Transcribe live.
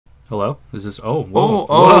Hello? Is this... Oh, whoa.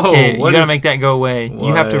 Okay. Whoa, you gotta make that go away. What?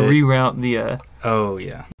 You have to reroute the... Oh,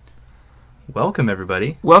 yeah. Welcome,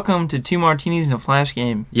 everybody. Welcome to 2 Martinis and a Flash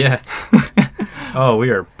game. Yeah. Oh, we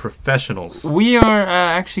are professionals. We are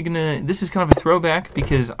actually gonna... This is kind of a throwback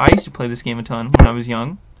because I used to play this game a ton when I was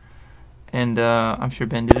young. And I'm sure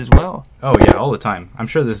Ben did as well. Oh, yeah, all the time. I'm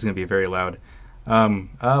sure this is going to be very loud.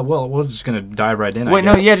 Well, we're just going to dive right in, Wait,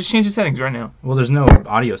 no, yeah, just change the settings right now. Well, there's no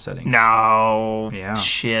audio settings. No. Yeah.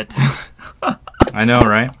 Shit. I know,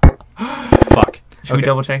 right? Fuck. Should we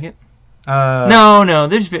double check it? No.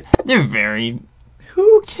 They're very...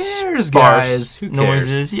 Who cares, sparse guys? Who cares?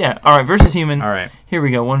 noises. Yeah. All right, versus human. All right. Here we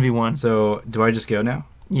go, 1v1. So, do I just go now?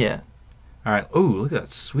 Yeah. All right. Ooh, look at that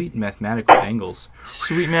sweet mathematical angles.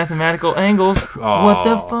 Sweet mathematical angles. Oh. What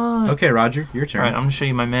the fuck? Okay, Roger, your turn. All right, I'm going to show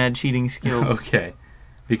you my mad cheating skills. Okay.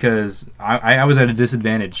 Because I was at a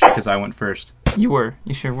disadvantage because I went first. You were.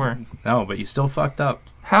 You sure were. No, but you still fucked up.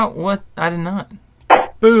 How? What? I did not.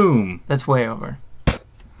 Boom. That's way over.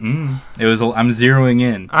 It was. I'm zeroing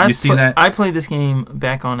in. You see that? I played this game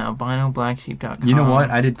back on albinoblacksheep.com. You know what?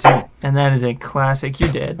 I did too. And that is a classic.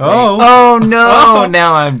 You're dead. Oh. Oh no!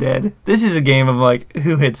 Now I'm dead. This is a game of like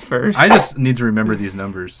who hits first. I just need to remember these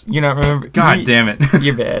numbers. You're not remember. God damn it!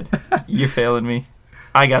 You're bad. You're failing me.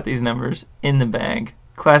 I got these numbers in the bag.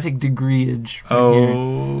 Classic degreeage. Right Oh. Here.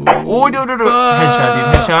 Oh no!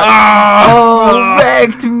 Headshot, dude. Headshot. Ah! Oh,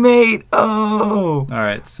 wrecked, mate. Oh. All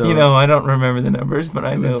right. So You know, I don't remember the numbers, but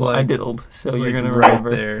I know like- I diddled. So it's you're like gonna right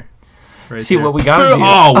remember. there. Right See there. what we gotta do.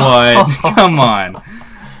 Oh, what? Come on.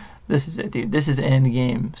 This is it, dude. This is end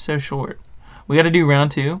game. So short. We got to do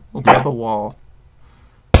round 2. We'll put up a wall.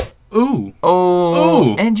 Ooh.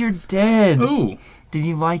 Oh. Ooh. And you're dead. Ooh. Did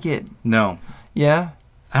you like it? No. Yeah.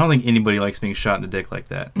 I don't think anybody likes being shot in the dick like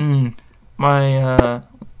that. My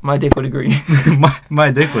dick would agree.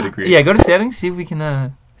 my dick would agree. Yeah. Go to settings. See if we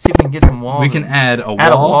can get some walls. We can add a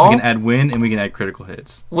Add a wall, wall? we can add win, and we can add critical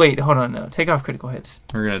hits. Wait. Hold on. No. Take off critical hits.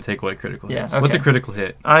 We're going to take away critical Yeah, hits. What's a okay. critical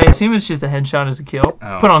hit? I assume it's just a headshot as a kill.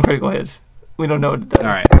 Oh. Put on critical hits. We don't know what it does. All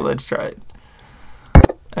right. But let's try it.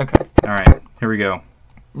 Okay. All right. Here we go.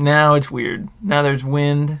 Now it's weird. Now there's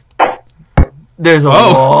wind. There's a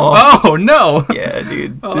wall. Oh, no. Yeah,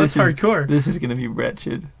 dude. Oh, this that's is hardcore. This is gonna be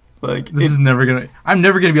wretched. Like This is never going to... I'm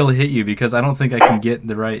never going to be able to hit you because I don't think I can get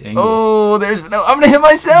the right angle. Oh, there's no. I'm gonna hit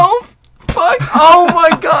myself. Fuck. Oh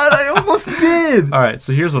my god, I almost did. All right.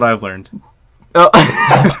 So here's what I've learned. Oh.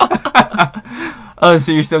 Oh,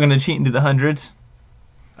 so you're still gonna cheat into the hundreds?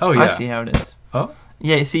 Oh, yeah. I see how it is. Oh?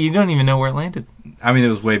 Yeah. See, you don't even know where it landed. I mean, it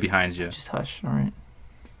was way behind you. Just hush. All right.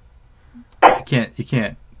 You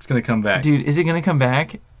can't. It's going to come back. Dude, is it gonna come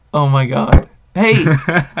back? Oh my god. Hey,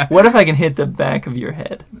 what if I can hit the back of your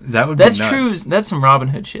head? That would be That's nuts. true. That's some Robin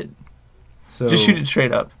Hood shit. So, Just shoot it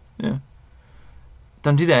straight up. Yeah.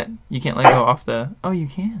 Don't do that. You can't let go off the... Oh, you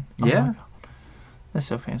can. Oh Yeah. my God. That's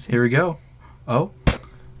so fancy. Here we go. Oh.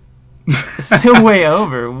 Still way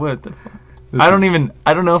over. What the fuck? This I don't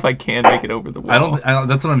is- know if I can make it over the wall. I don't.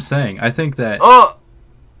 That's what I'm saying. I think that. Oh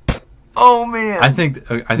man. I think.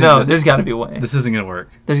 I think No, that there's got to be a way. this isn't gonna work.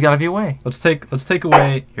 There's got to be a way. Let's take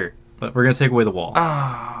away here. We're gonna take away the wall.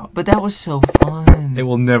 Ah, but that was so fun. It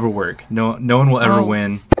will never work. No one will ever Oh.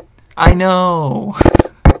 win. I know.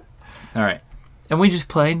 All right. And we just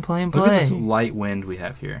play and play and Look at this play. light wind we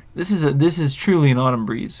have here. This is truly an autumn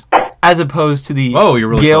breeze, as opposed to the Oh, you're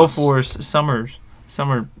really gale close. force summer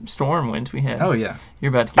storm winds we had. Oh yeah. You're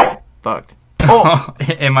about to get fucked. Oh.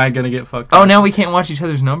 Am I gonna get fucked? Oh, up? now we can't watch each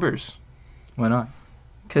other's numbers. Why not?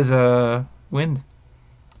 Cause wind.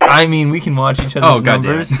 I mean, we can watch each other's Oh, God damn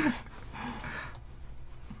numbers. it.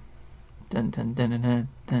 Dun dun dun dun dun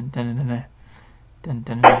dun dun dun dun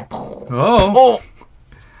dun dun. Oh.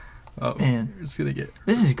 Oh. Man. It's gonna get.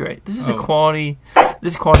 This is great. This is Oh. quality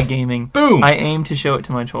gaming. Boom. I aim to show it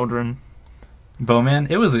to my children. Bowman.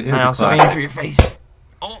 It was I a also aim classic. for your face.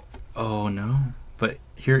 Oh no. But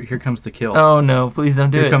here comes the kill. Oh no! Please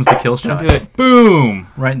don't do it. Here comes the kill shot. Don't do it. Boom!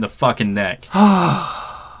 Right in the fucking neck. Dun,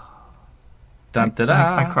 da,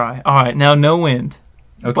 da. I cry. All right, now no wind,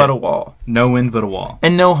 Okay. but a wall, No wind, but a wall.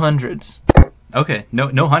 and no hundreds. Okay.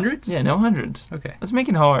 No hundreds? Yeah, no hundreds. Okay. Let's make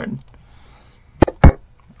it hard.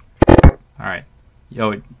 All right.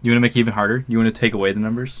 Yo, you want to make it even harder? You want to take away the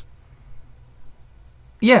numbers?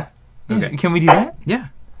 Yeah. Okay. Can we do that? Yeah.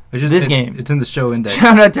 This game. It's in the show index.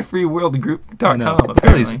 Shout out to freeworldgroup.com. No.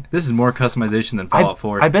 Apparently. This is more customization than Fallout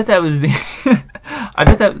 4. I bet that was the. I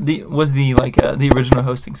bet that was the original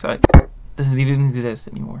hosting site. Does it even exist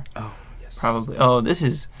anymore? Oh, yes. Probably. Oh, this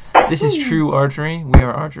is true archery. We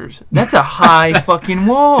are archers. That's a high fucking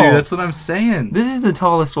wall. Dude, that's what I'm saying. This is the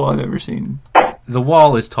tallest wall I've ever seen. The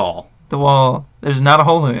wall is tall. The wall. There's not a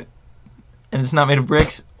hole in it. and it's not made of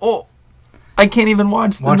bricks. Oh, I can't even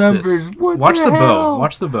watch the numbers. This. What Watch the hell? bow.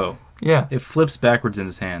 Watch the bow. Yeah. It flips backwards in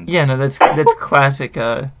his hand. Yeah, no, that's classic.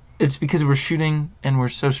 It's because we're shooting and we're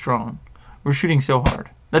so strong. We're shooting so hard.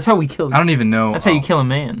 That's how we kill. I don't even know. That's how you kill a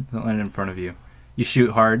man. Don't land in front of you. You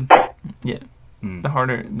shoot hard. Yeah. Mm. The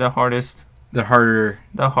hardest. The hardest. The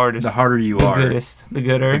hardest. The harder you are. The goodest. The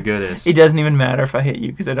gooder. The goodest. It doesn't even matter if I hit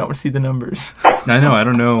you because I don't see the numbers. I know. I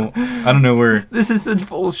don't know where. This is such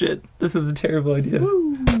bullshit. This is a terrible idea.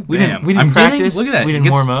 We Damn. didn't practice. Look at that. We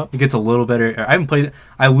didn't warm up. It gets a little better. I haven't played.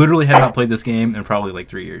 I literally have not played this game in probably like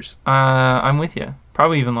 3 years. I'm with you.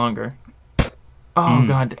 Probably even longer. Oh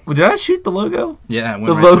God! Did I shoot the logo? Yeah.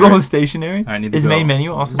 The logo was stationary. I need to Is go main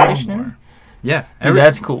menu also stationary? more. Yeah. Dude,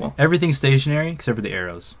 that's cool. Everything's stationary except for the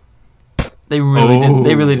arrows. They really didn't.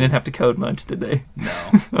 They really didn't have to code much, did they?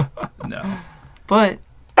 No. No. But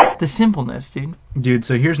the simpleness, dude. Dude,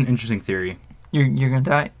 so here's an interesting theory. You're gonna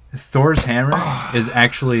die. Thor's hammer is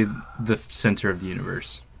actually the center of the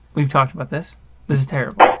universe. We've talked about this. This is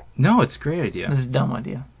terrible. No, it's a great idea. This is a dumb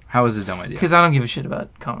idea. How is it a dumb idea? Because I don't give a shit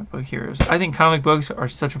about comic book heroes. I think comic books are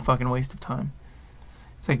such a fucking waste of time.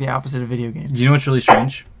 It's like the opposite of video games. Do you know what's really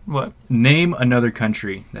strange? What? Name another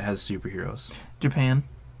country that has superheroes. Japan.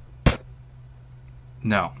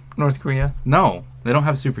 No. North Korea. No, they don't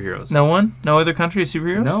have superheroes. No one? No other country has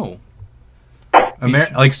superheroes? No.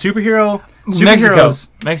 Like superheroes.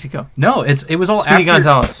 Mexico. No, it was all Speedy after.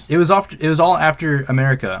 Gonzalez. It was all after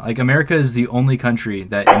America. Like America is the only country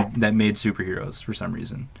that made superheroes for some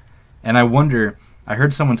reason, and I wonder. I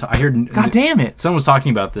heard someone. God damn it! Someone was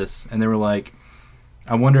talking about this, and they were like,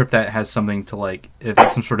 "I wonder if that has something to if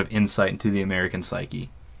it's some sort of insight into the American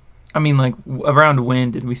psyche." I mean, like, around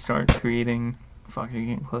when did we start creating? Fuck, are you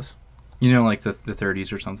getting close? You know, like the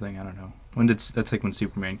 30s or something. I don't know. That's like when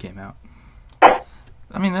Superman came out.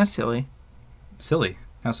 I mean, that's silly. Silly.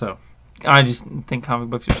 How so? I just think comic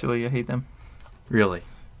books are silly. I hate them. Really?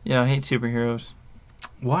 Yeah, I hate superheroes.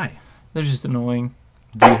 Why? They're just annoying.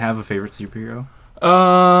 Do you have a favorite superhero?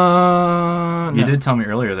 No. You did tell me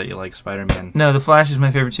earlier that you like Spider-Man. No, the Flash is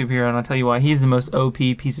my favorite superhero, and I'll tell you why. He's the most OP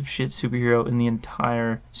piece of shit superhero in the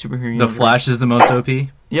entire superhero universe. The Flash is the most OP?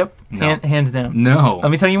 Yep. No. Hands down. No.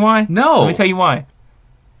 Let me tell you why. No. Let me tell you why.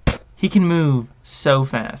 He can move so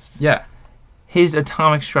fast. Yeah. His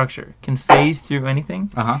atomic structure can phase through anything.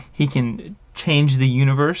 Uh-huh. He can change the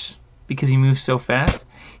universe because he moves so fast.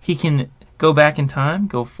 He can go back in time,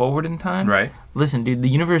 go forward in time. Right. Listen, dude, the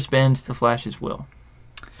universe bends to Flash's will.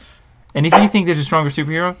 And if you think there's a stronger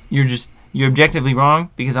superhero, you're objectively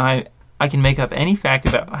wrong because I can make up any fact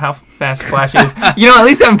about how fast Flash is. You know, at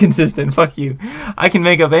least I'm consistent. Fuck you. I can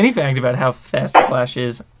make up any fact about how fast Flash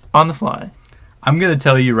is on the fly. I'm going to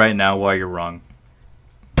tell you right now why you're wrong.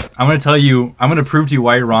 I'm going to prove to you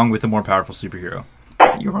why you're wrong with a more powerful superhero.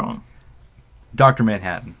 You're wrong. Dr.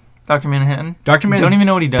 Manhattan. Dr. Manhattan? Dr. Manhattan. Don't even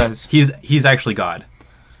know what he does. He's actually God.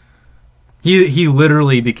 He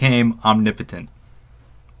literally became omnipotent.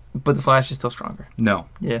 But the Flash is still stronger. No.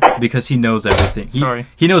 Yeah. Because he knows everything. Sorry.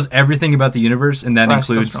 He knows everything about the universe, and that Flash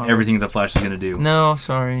still includes stronger. everything that Flash is going to do. No,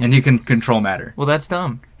 sorry. And he can control matter. Well, that's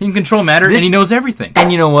dumb. He can control matter, and he knows everything.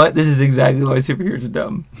 And you know what? This is exactly why superheroes are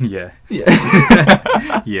dumb. Yeah.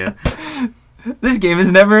 Yeah. Yeah. This game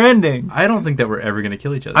is never ending. I don't think that we're ever going to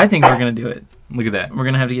kill each other. I think we're going to do it. Look at that. We're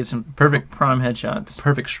going to have to get some Perfect. prime headshots.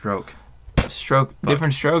 Perfect stroke.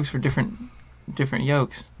 Different strokes for different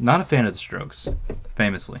yokes. Not a fan of the strokes,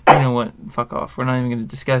 famously. You know what? Fuck off. We're not even going to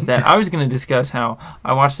discuss that. I was going to discuss how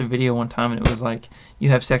I watched a video one time and it was like, you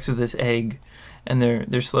have sex with this egg, and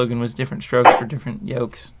their slogan was different strokes for different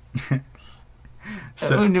yolks.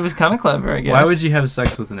 So, it was kind of clever, I guess. why would you have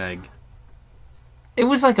sex with an egg? It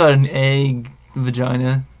was like an egg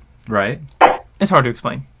vagina. Right? It's hard to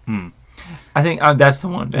explain. I think that's the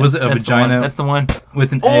one. Ben. Was it a That's vagina? That's the one.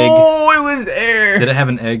 With an egg? Oh, it was there. Did it have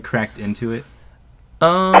an egg cracked into it?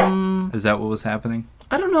 Is that what was happening?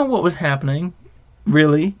 I don't know what was happening,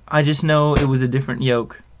 really. I just know it was a different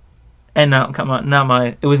yolk, and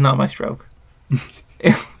it was not my stroke.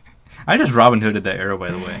 I just Robin Hooded that arrow,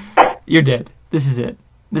 by the way. You're dead. This is it.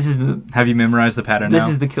 This is the. Have you memorized the pattern now? This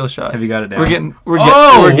is the kill shot. Have you got it down? We're getting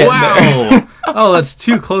wow! there. Oh, that's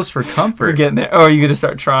too close for comfort. We're getting there. Oh, are you gonna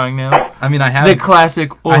start trying now? I mean, I have. The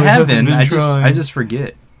classic. Oh, I have been. Trying. I just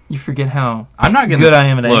forget. You forget how I'm not gonna good I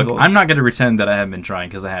am at look. angles. I'm not gonna pretend that I haven't been trying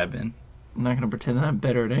because I have been. I'm not gonna pretend that I'm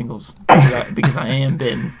better at angles because I am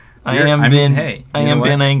been. I am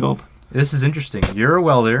been angled. This is interesting. You're a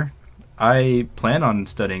welder. I plan on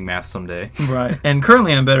studying math someday. Right. And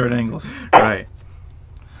currently I'm better at angles. Right.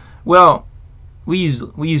 Well, we use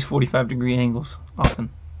 45-degree angles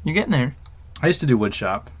often. You're getting there. I used to do wood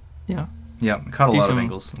shop. Yeah. Yeah, caught a Do lot some- of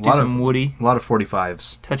angles. Do some Woody. A lot of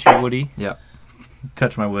 45s. Touch your Woody.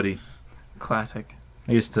 Touch my Woody. Classic.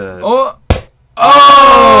 I used to. Oh!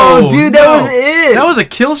 Oh, dude, that no. was it! That was a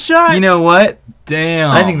kill shot. You know what? Damn.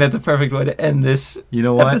 I think that's a perfect way to end this You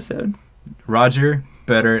know what? episode. Roger,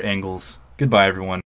 better at angles. Goodbye, everyone.